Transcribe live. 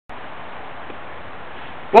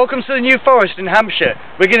Welcome to the New Forest in Hampshire.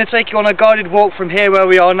 We're going to take you on a guided walk from here where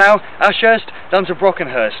we are now, Ashurst, down to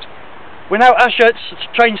Brockenhurst. We're now at Ashurst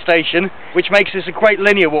train station, which makes this a great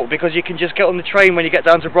linear walk because you can just get on the train when you get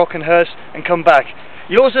down to Brockenhurst and come back.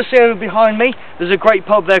 You'll also see over behind me, there's a great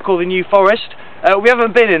pub there called the New Forest. We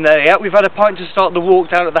haven't been in there yet. We've had a pint to start the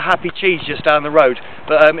walk down at the Happy Cheese just down the road,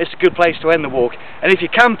 but it's a good place to end the walk. And if you're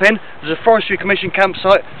camping, there's a Forestry Commission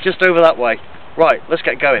campsite just over that way. Right, let's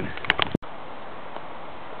get going.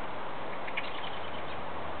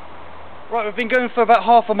 Right, we've been going for about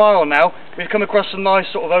half a mile now. We've come across some nice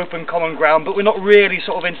sort of open common ground, but we're not really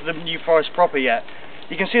sort of into the New Forest proper yet.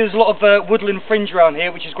 You can see there's a lot of woodland fringe around here,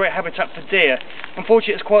 which is great habitat for deer.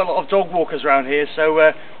 Unfortunately, there's quite a lot of dog walkers around here,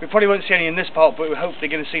 so we probably won't see any in this part, but we're hopefully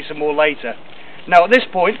going to see some more later. Now, at this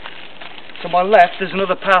point, to my left, there's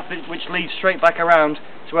another path which leads straight back around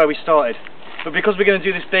to where we started. But because we're going to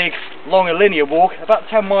do this big, longer linear walk, about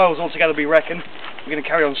 10 miles altogether we reckon, we're going to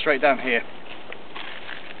carry on straight down here.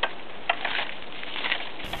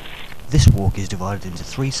 This walk is divided into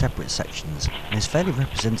 3 separate sections and is fairly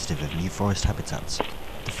representative of New Forest habitats.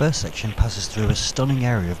 The first section passes through a stunning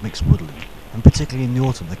area of mixed woodland, and particularly in the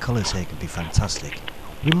autumn the colours here can be fantastic.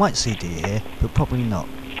 We might see deer here, but probably not.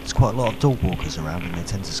 There's quite a lot of dog walkers around and they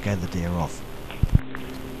tend to scare the deer off.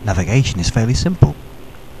 Navigation is fairly simple.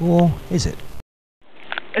 Or is it?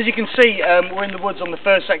 As you can see, we're in the woods on the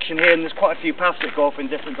first section here, and there's quite a few paths that go off in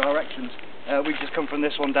different directions. We've just come from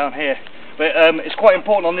this one down here. But it's quite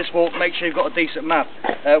important on this walk, make sure you've got a decent map.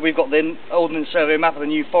 We've got the Ordnance Survey map of the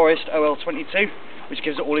New Forest, OL22, which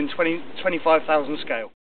gives it all in 25,000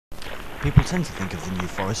 scale. People tend to think of the New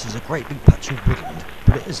Forest as a great big patch of woodland,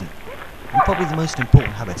 but it isn't. And probably the most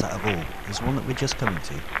important habitat of all is one that we're just coming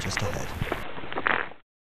to, just ahead.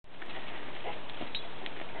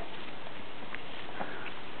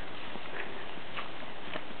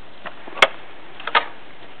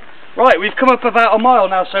 Right, we've come up about a mile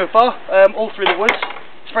now so far, all through the woods.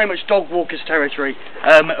 It's very much dog walkers territory,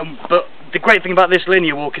 but the great thing about this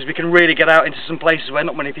linear walk is we can really get out into some places where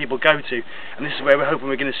not many people go to, and this is where we're hoping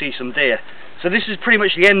we're going to see some deer. So this is pretty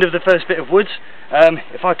much the end of the first bit of woods.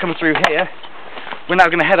 If I come through here, we're now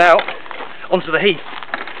going to head out onto the heath,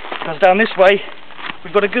 because down this way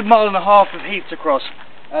we've got a good 1.5 miles of heath to cross,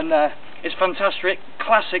 and it's fantastic,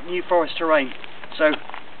 classic New Forest terrain. So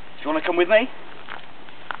if you want to come with me.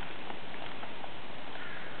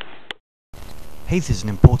 Heath is an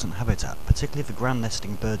important habitat, particularly for ground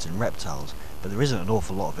nesting birds and reptiles, but there isn't an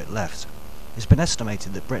awful lot of it left. It's been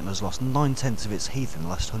estimated that Britain has lost 9/10 of its heath in the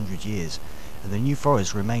last 100 years, and the New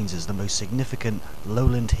Forest remains as the most significant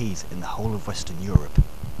lowland heath in the whole of Western Europe.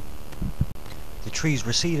 The trees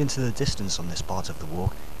recede into the distance on this part of the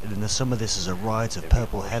walk, and in the summer this is a riot of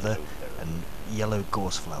purple heather and yellow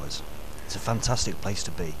gorse flowers. It's a fantastic place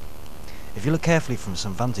to be. If you look carefully from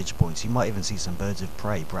some vantage points, you might even see some birds of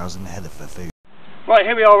prey browsing the heather for food. Right,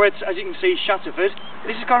 here we are at, as you can see, Shatterford.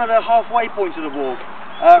 This is kind of the halfway point of the walk.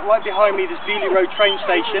 Right behind me, there's Beaulieu Road train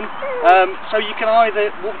station. So you can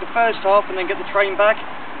either walk the first half and then get the train back,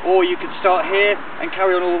 or you could start here and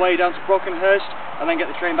carry on all the way down to Brockenhurst and then get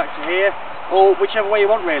the train back to here, or whichever way you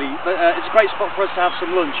want really. But it's a great spot for us to have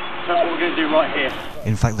some lunch. So that's what we're going to do right here.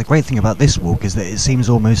 In fact, the great thing about this walk is that it seems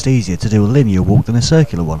almost easier to do a linear walk than a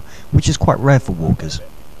circular one, which is quite rare for walkers.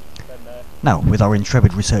 Now, with our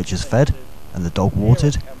intrepid researchers fed, and the dog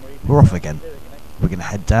watered, we're off again. We're going to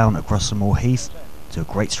head down across some more heath to a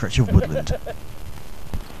great stretch of woodland.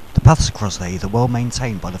 The paths across the heath are well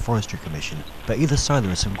maintained by the Forestry Commission, but either side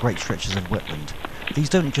there are some great stretches of wetland. These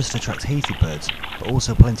don't just attract heathy birds, but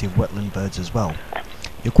also plenty of wetland birds as well.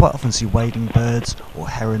 You'll quite often see wading birds or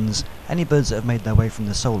herons, any birds that have made their way from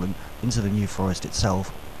the Solent into the New Forest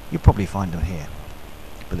itself. You'll probably find them here.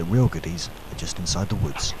 But the real goodies are just inside the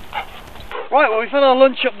woods. Right, well, we've had our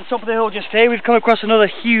lunch up the top of the hill just here. We've come across another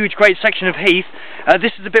huge, great section of heath.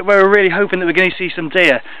 This is the bit where we're really hoping that we're going to see some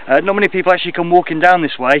deer. Not many people actually come walking down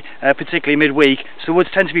this way, particularly midweek, so the woods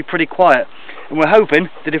tend to be pretty quiet. And we're hoping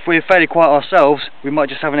that if we're fairly quiet ourselves, we might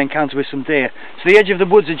just have an encounter with some deer. So the edge of the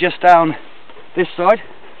woods are just down this side,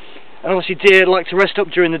 and obviously deer like to rest up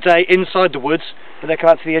during the day inside the woods, but they come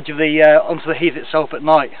out to the edge of the onto the heath itself at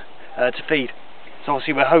night to feed. So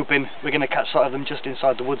obviously we're hoping we're going to catch sight of them just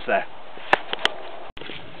inside the woods there.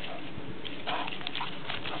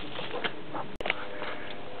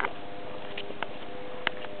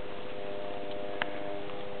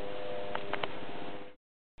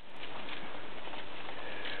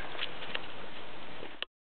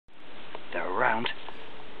 They're around.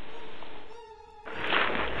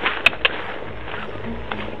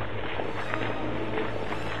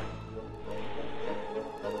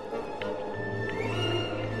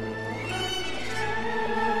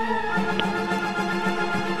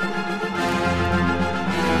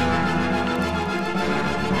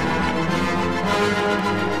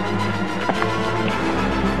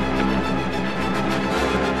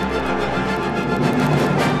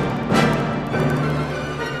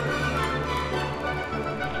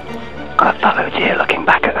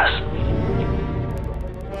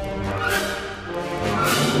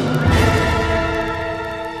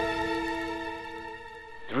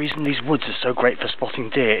 The reason these woods are so great for spotting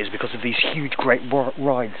deer is because of these huge great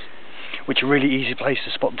rides, which are a really easy place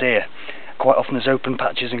to spot deer. Quite often there's open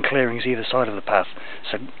patches and clearings either side of the path,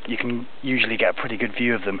 so you can usually get a pretty good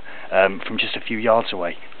view of them from just a few yards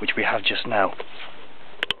away, which we have just now.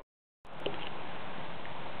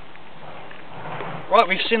 Right,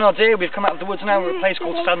 we've seen our deer, we've come out of the woods now. We're at a place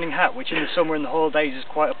called Standing Hat, which in the summer and the holidays is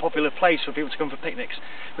quite a popular place for people to come for picnics.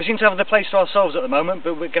 We seem to have the place to ourselves at the moment,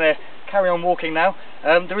 but we're going to carry on walking now.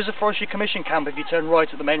 There is a Forestry Commission camp if you turn right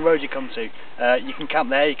at the main road you come to. You can camp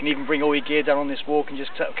there, you can even bring all your gear down on this walk and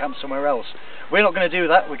just set up camp somewhere else. We're not going to do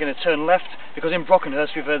that, we're going to turn left, because in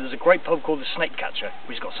Brockenhurst we've heard there's a great pub called the Snake Catcher,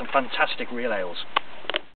 which has got some fantastic real ales.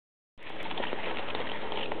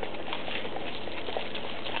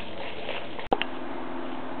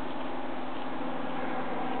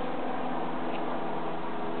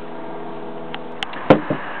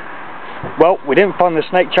 Well, we didn't find the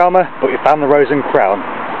snake charmer, but we found the rose and crown.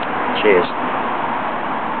 Cheers.